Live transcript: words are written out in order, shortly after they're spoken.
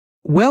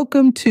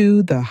Welcome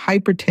to the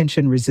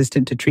Hypertension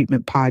Resistant to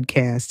Treatment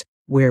podcast,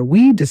 where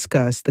we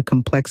discuss the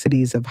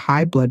complexities of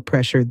high blood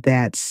pressure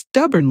that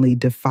stubbornly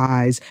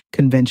defies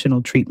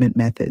conventional treatment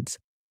methods.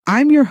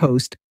 I'm your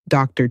host,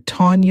 Dr.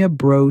 Tanya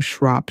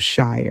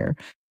Breaux-Shropshire.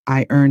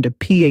 I earned a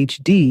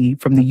PhD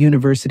from the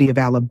University of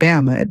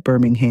Alabama at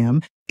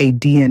Birmingham, a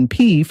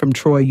DNP from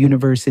Troy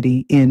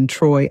University in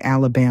Troy,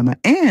 Alabama,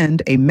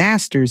 and a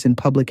master's in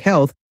public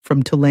health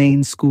from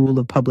Tulane School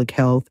of Public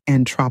Health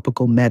and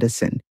Tropical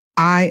Medicine.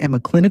 I am a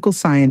clinical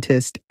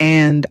scientist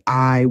and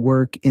I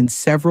work in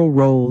several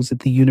roles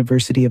at the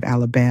University of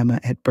Alabama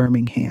at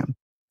Birmingham.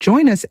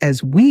 Join us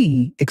as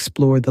we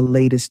explore the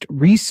latest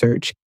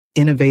research,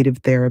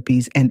 innovative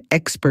therapies, and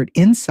expert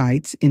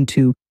insights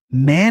into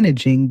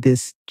managing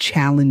this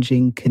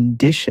challenging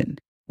condition.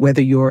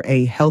 Whether you're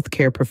a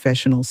healthcare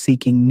professional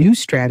seeking new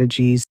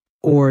strategies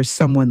or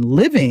someone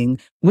living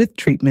with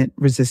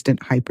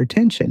treatment-resistant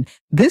hypertension,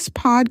 this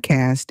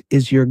podcast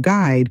is your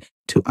guide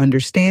to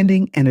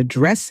understanding and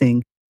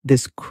addressing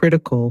this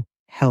critical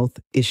health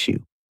issue.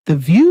 The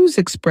views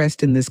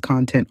expressed in this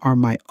content are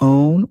my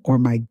own or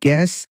my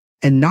guests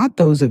and not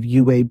those of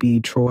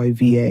UAB, Troy,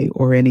 VA,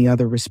 or any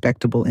other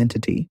respectable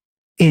entity.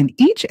 In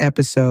each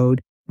episode,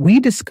 we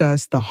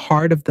discuss the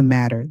heart of the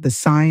matter, the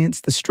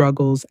science, the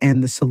struggles,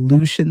 and the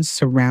solutions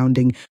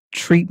surrounding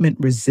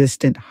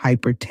treatment-resistant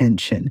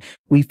hypertension.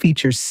 We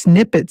feature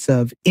snippets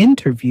of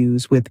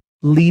interviews with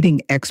leading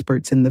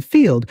experts in the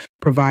field,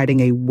 providing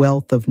a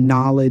wealth of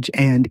knowledge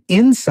and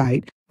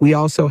insight. We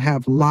also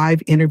have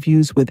live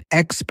interviews with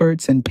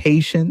experts and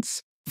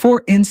patients.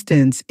 For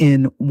instance,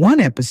 in one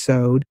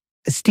episode,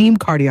 esteemed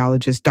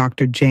cardiologist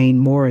Dr. Jane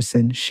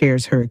Morrison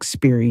shares her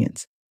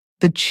experience.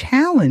 The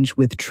challenge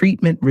with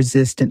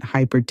treatment-resistant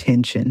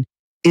hypertension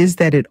is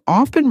that it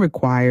often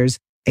requires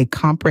a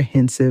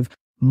comprehensive,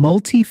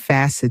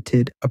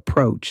 multifaceted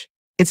approach.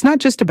 It's not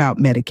just about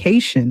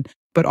medication,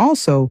 but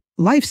also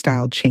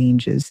lifestyle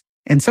changes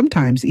and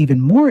sometimes even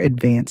more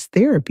advanced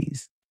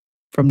therapies.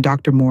 From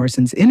Dr.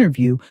 Morrison's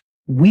interview,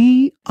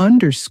 we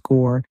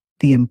underscore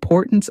the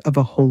importance of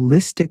a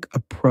holistic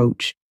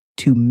approach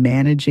to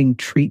managing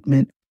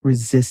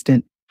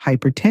treatment-resistant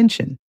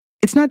hypertension.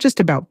 It's not just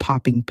about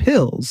popping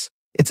pills.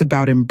 It's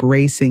about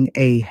embracing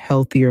a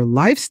healthier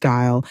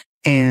lifestyle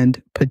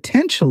and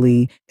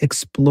potentially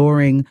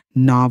exploring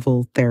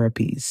novel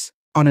therapies.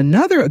 On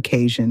another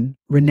occasion,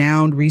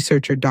 renowned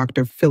researcher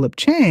Dr. Philip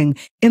Chang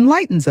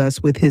enlightens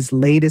us with his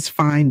latest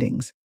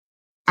findings.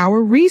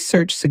 Our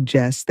research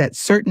suggests that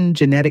certain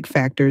genetic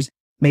factors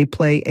may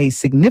play a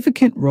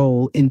significant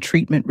role in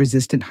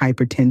treatment-resistant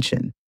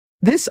hypertension.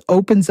 This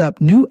opens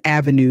up new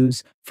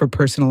avenues for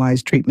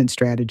personalized treatment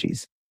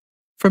strategies.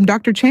 From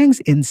Dr.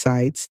 Chang's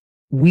insights,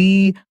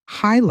 we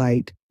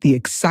highlight the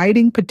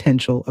exciting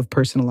potential of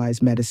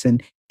personalized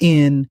medicine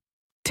in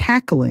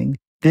tackling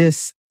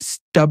this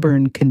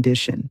stubborn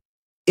condition.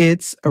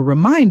 It's a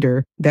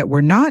reminder that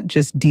we're not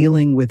just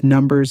dealing with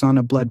numbers on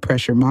a blood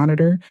pressure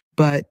monitor,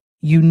 but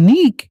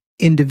unique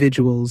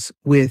individuals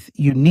with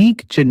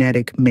unique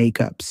genetic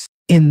makeups.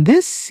 In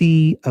this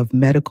sea of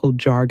medical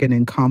jargon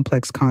and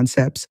complex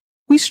concepts,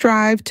 we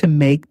strive to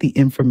make the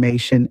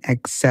information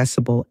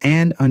accessible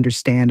and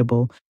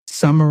understandable,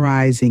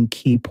 summarizing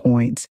key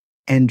points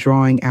and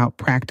drawing out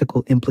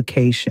practical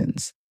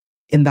implications.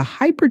 In the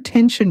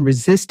Hypertension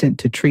Resistant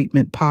to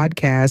Treatment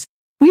podcast,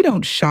 we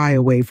don't shy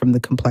away from the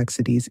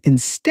complexities.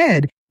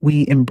 Instead,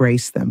 we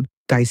embrace them,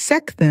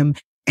 dissect them,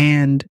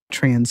 and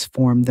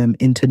transform them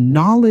into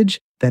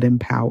knowledge that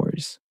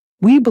empowers.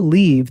 We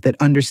believe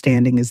that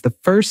understanding is the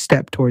first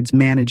step towards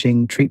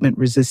managing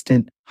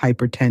treatment-resistant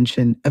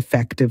hypertension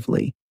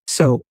effectively.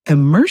 So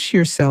immerse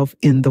yourself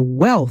in the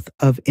wealth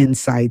of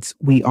insights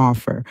we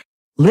offer.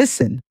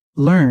 Listen,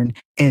 learn,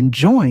 and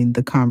join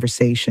the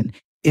conversation.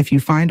 If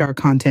you find our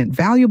content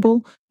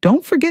valuable,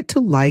 don't forget to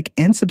like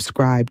and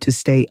subscribe to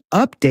stay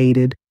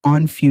updated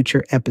on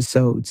future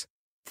episodes.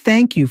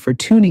 Thank you for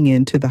tuning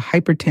in to the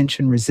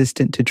Hypertension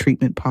Resistant to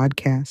Treatment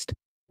podcast.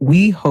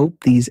 We hope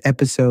these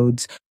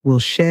episodes will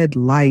shed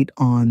light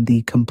on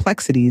the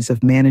complexities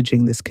of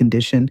managing this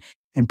condition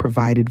and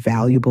provided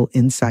valuable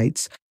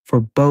insights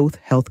for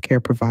both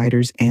healthcare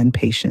providers and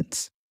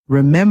patients.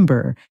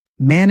 Remember,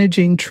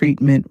 managing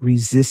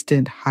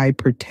treatment-resistant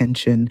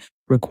hypertension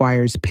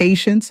requires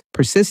patience,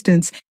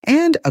 persistence,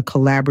 and a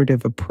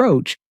collaborative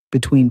approach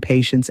between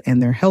patients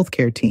and their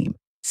healthcare team.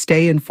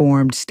 Stay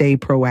informed, stay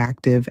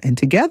proactive, and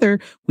together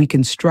we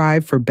can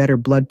strive for better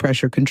blood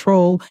pressure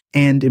control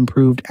and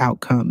improved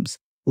outcomes.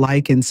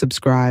 Like and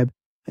subscribe.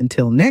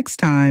 Until next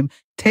time,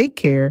 take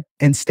care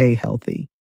and stay healthy.